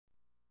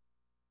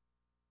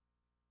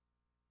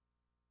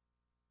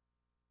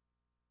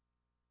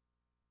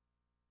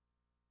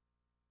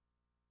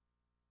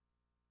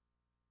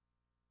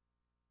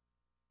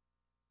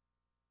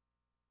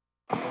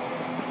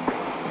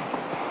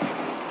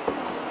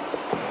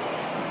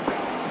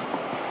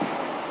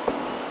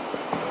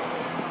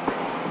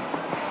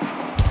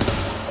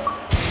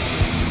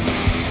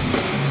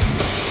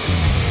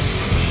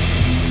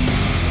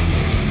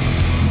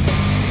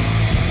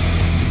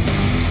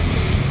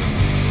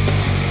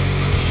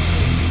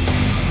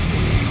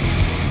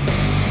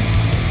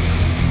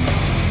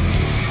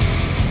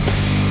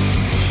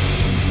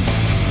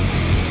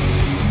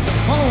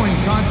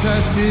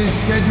is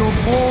scheduled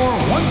for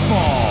one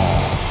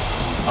fall.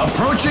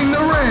 Approaching the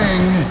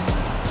ring,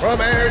 from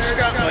Ayr,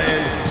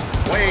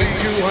 Scotland, weighing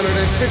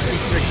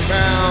 256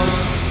 pounds,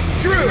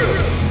 Drew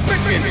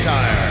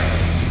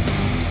McIntyre.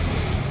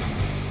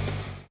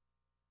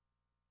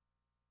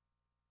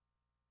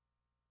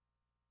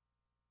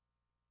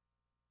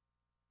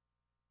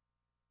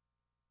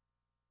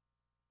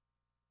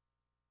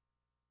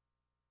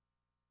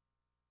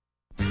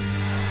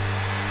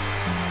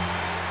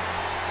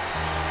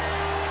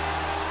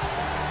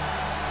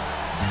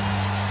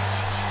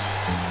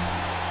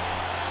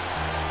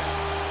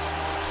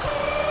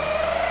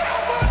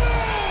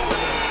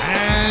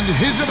 and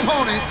his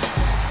opponent,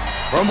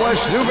 from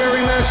West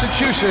Newbury,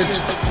 Massachusetts,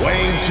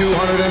 weighing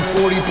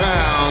 240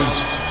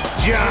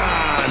 pounds,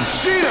 John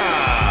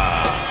Cena.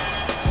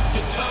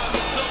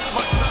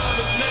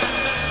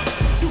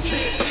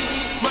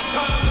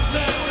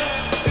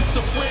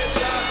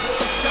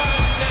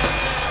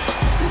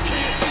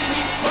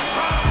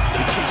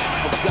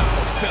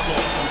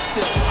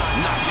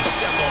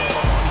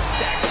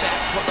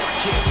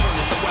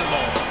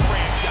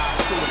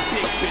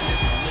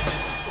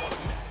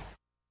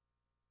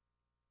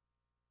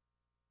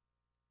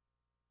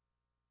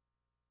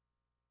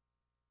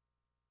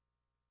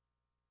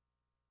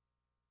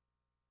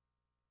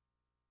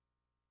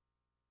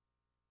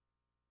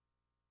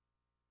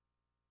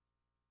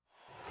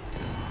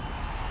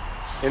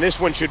 And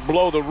this one should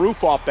blow the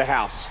roof off the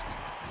house.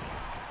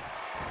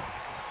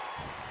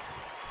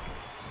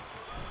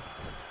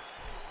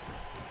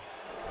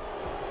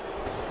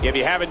 If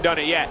you haven't done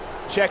it yet,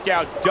 check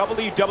out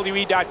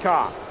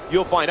WWE.com.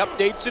 You'll find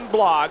updates and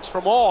blogs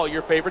from all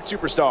your favorite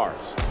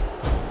superstars.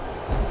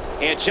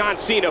 And John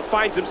Cena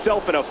finds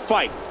himself in a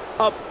fight.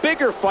 A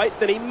bigger fight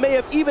than he may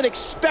have even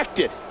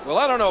expected. Well,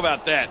 I don't know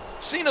about that.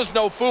 Cena's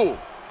no fool.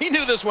 He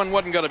knew this one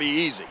wasn't going to be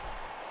easy.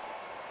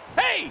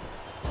 Hey!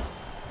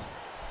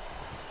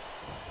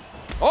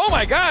 Oh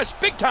my gosh,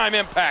 big time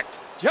impact.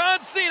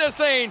 John Cena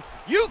saying,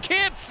 "You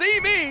can't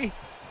see me."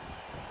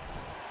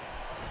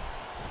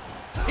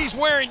 He's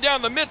wearing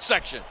down the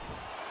midsection.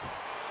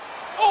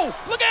 Oh,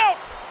 look out!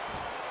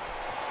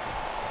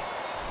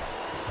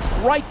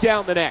 Right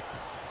down the neck.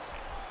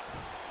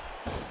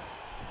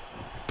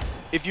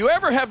 If you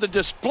ever have the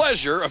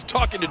displeasure of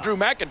talking to Drew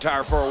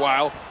McIntyre for a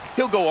while,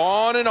 he'll go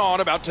on and on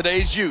about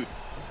today's youth.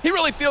 He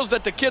really feels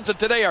that the kids of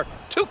today are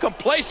too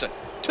complacent,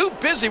 too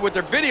busy with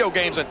their video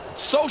games and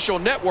social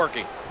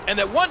networking, and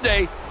that one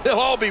day they'll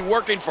all be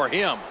working for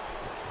him.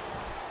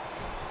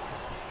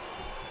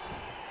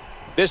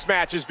 This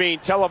match is being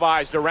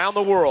televised around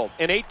the world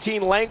in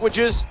 18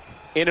 languages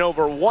in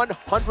over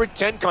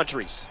 110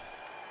 countries.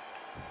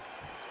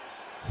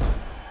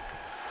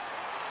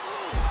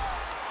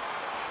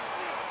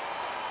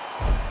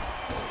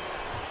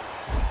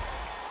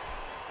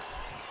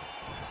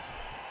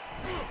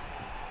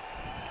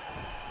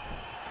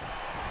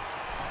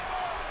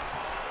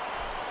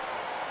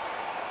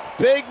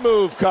 Big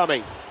move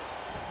coming.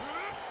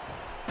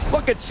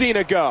 Look at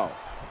Cena go.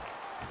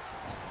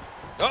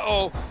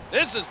 Uh-oh,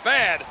 this is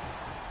bad.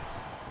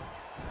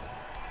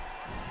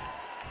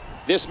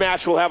 This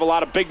match will have a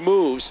lot of big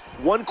moves.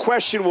 One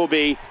question will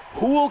be,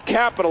 who will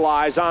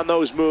capitalize on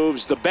those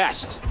moves the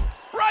best?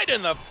 Right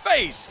in the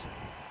face.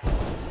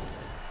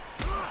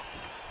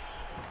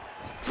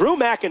 Drew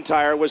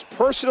McIntyre was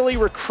personally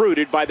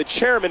recruited by the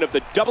chairman of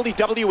the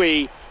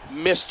WWE,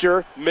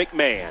 Mr.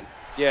 McMahon.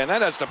 Yeah, and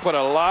that has to put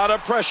a lot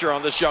of pressure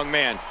on this young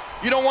man.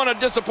 You don't want to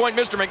disappoint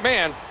Mr.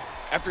 McMahon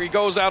after he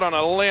goes out on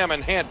a limb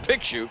and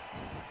handpicks you.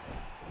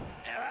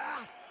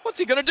 What's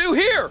he going to do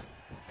here?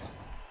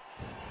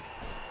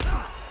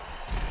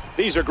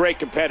 These are great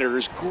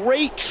competitors,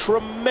 great,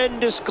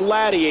 tremendous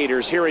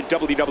gladiators here in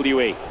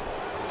WWE.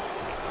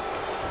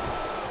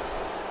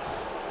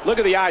 Look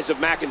at the eyes of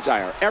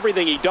McIntyre.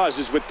 Everything he does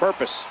is with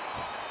purpose.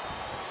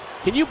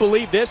 Can you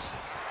believe this?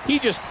 He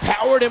just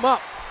powered him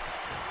up.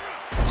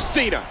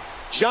 Cena.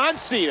 John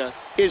Cena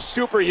is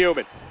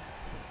superhuman.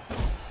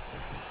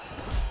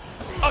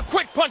 A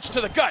quick punch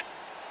to the gut.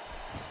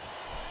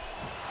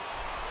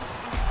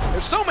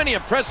 There's so many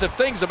impressive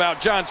things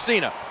about John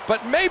Cena,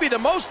 but maybe the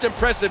most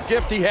impressive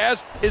gift he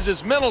has is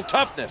his mental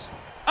toughness.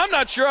 I'm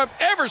not sure I've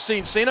ever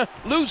seen Cena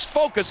lose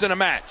focus in a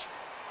match.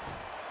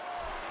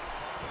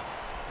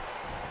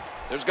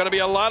 There's going to be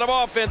a lot of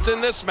offense in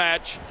this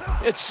match.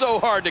 It's so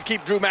hard to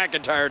keep Drew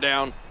McIntyre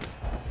down.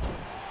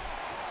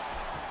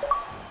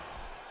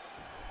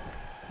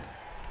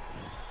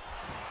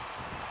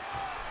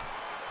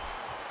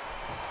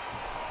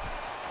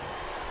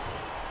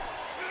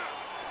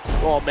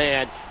 Oh,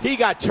 man, he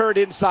got turned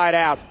inside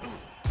out.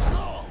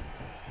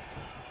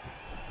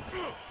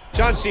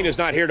 John Cena's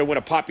not here to win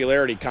a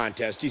popularity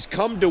contest. He's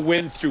come to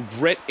win through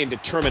grit and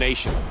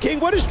determination. King,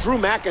 what does Drew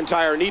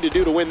McIntyre need to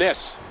do to win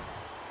this?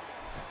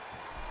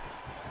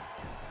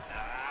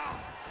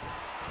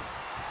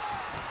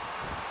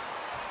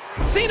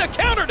 Cena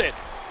countered it.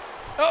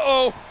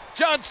 Uh-oh,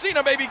 John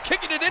Cena may be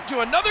kicking it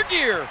into another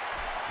gear.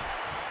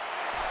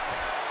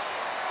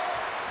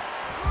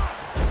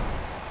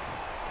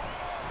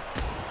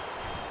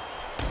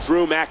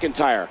 Drew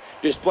McIntyre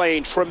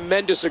displaying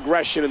tremendous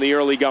aggression in the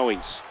early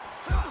goings.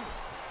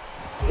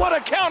 What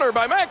a counter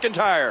by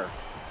McIntyre.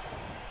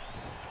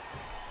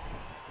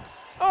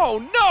 Oh,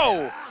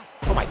 no.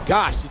 Oh, my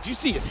gosh. Did you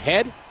see his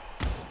head?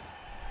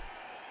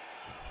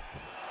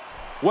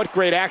 What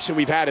great action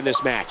we've had in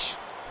this match.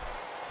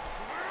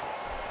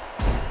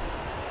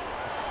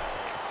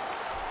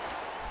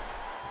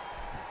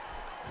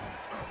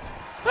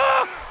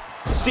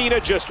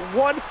 Cena just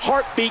one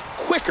heartbeat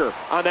quicker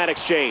on that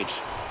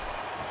exchange.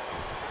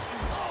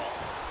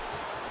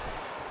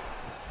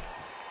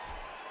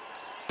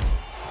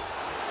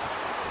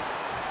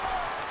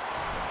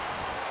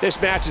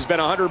 This match has been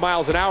 100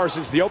 miles an hour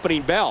since the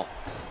opening bell.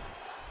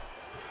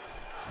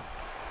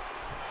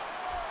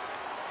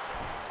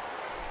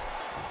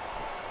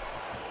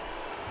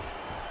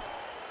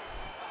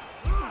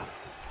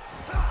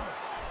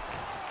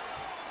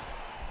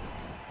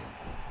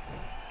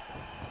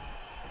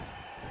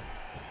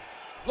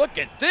 Look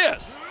at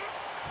this.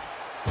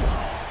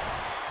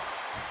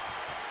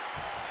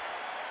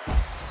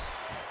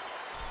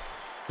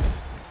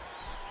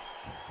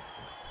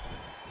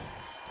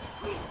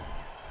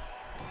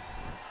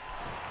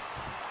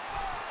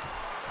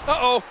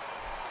 Uh-oh.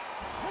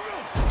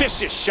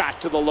 Vicious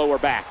shot to the lower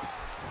back.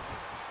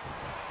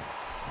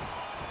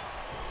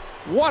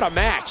 What a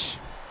match.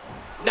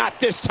 Not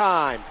this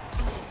time.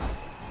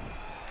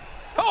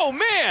 Oh,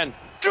 man.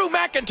 Drew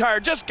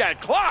McIntyre just got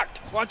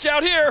clocked. Watch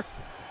out here.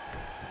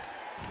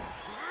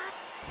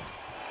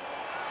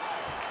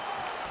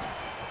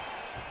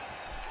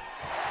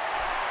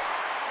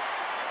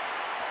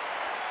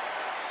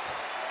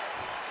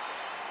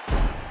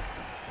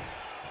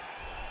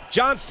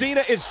 John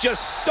Cena is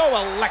just so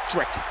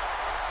electric.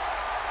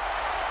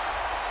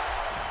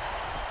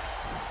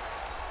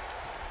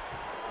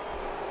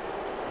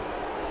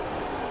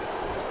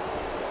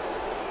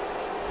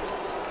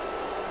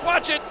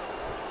 Watch it.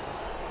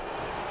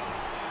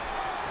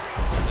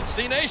 The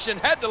C-Nation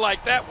had to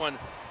like that one.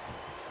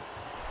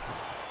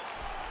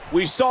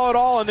 We saw it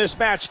all in this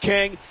match,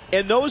 King,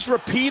 and those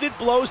repeated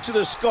blows to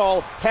the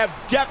skull have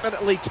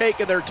definitely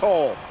taken their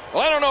toll.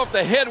 Well, I don't know if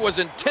the head was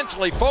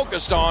intentionally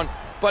focused on,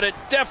 but it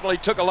definitely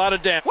took a lot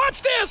of damage.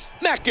 Watch this!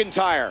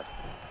 McIntyre.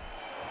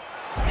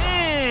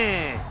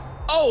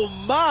 Oh,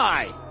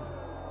 my.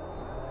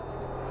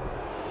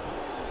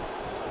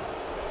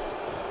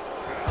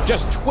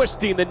 Just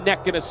twisting the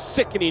neck in a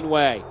sickening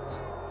way.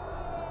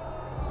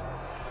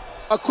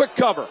 A quick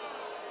cover.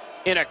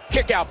 And a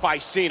kick out by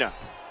Cena.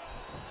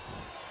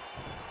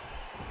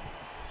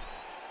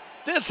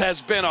 This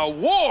has been a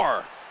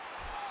war.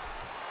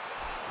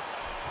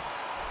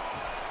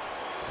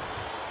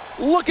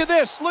 Look at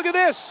this. Look at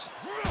this.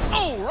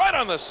 Oh, right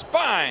on the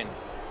spine.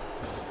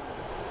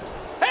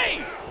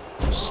 Hey!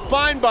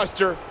 Spine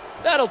buster.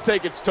 That'll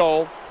take its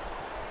toll.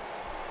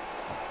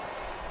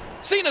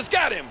 Cena's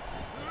got him.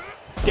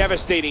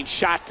 Devastating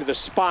shot to the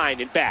spine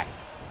and back.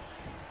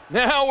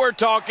 Now we're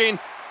talking.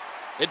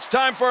 It's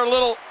time for a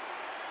little...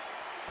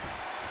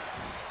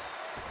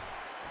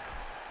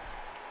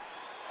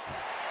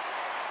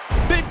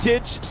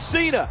 Vintage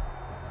Cena.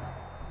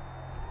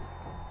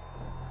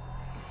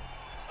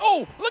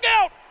 Oh, look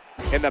out!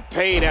 And the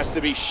pain has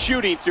to be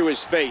shooting through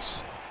his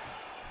face.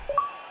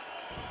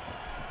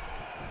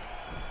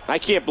 I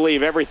can't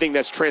believe everything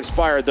that's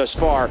transpired thus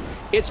far.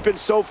 It's been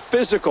so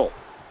physical.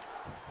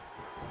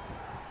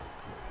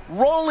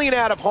 Rolling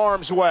out of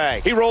harm's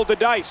way. He rolled the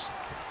dice.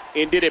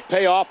 And did it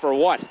pay off or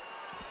what?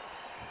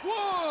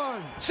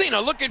 One,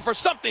 Cena looking for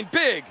something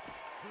big.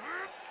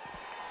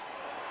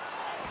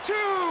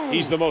 two.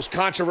 He's the most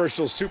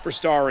controversial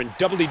superstar in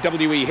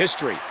WWE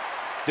history.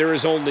 There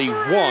is only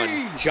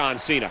one John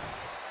Cena.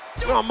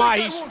 Oh my,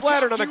 he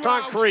splattered on the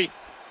concrete.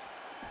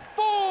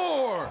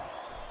 4,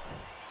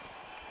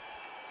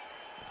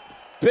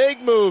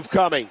 Big move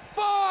coming.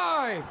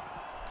 5,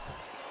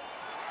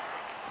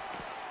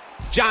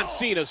 John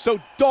Cena so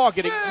dogged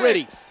and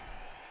gritty. 6,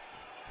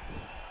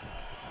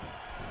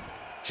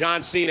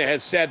 John Cena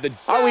has said that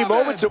Seven. are we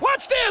moments of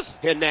Watch this!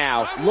 and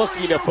now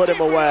looking to put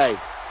him away.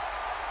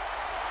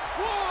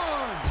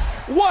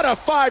 1, What a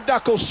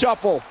five-knuckle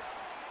shuffle.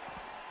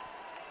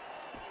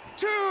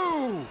 2,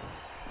 3.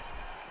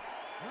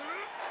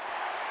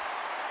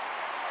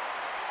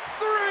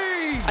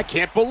 I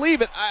can't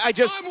believe it.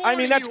 I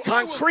mean, that's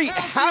concrete.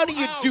 How do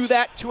you do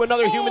that to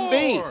another human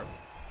being?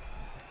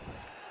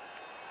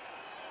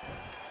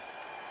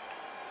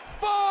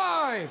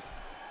 5.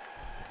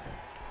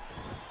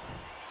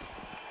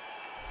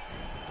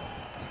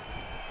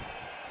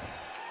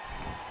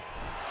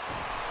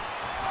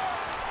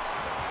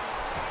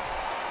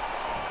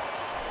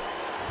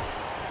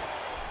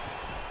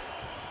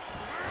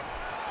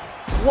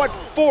 What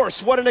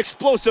force, what an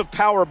explosive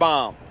power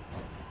bomb.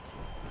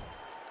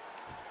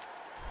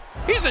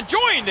 He's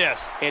enjoying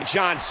this. And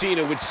John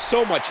Cena with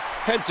so much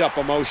pent-up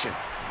emotion.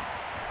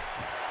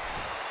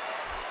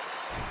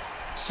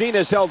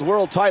 Cena's held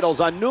world titles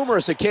on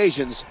numerous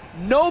occasions.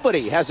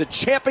 Nobody has a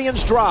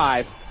champion's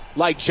drive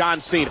like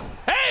John Cena.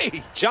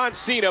 Hey! John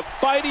Cena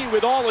fighting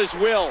with all his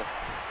will.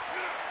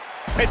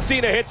 And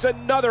Cena hits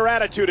another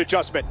attitude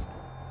adjustment.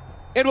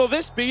 And will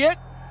this be it?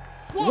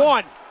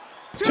 One,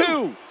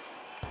 two,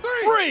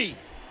 three.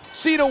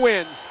 Cena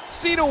wins.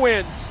 Cena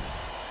wins.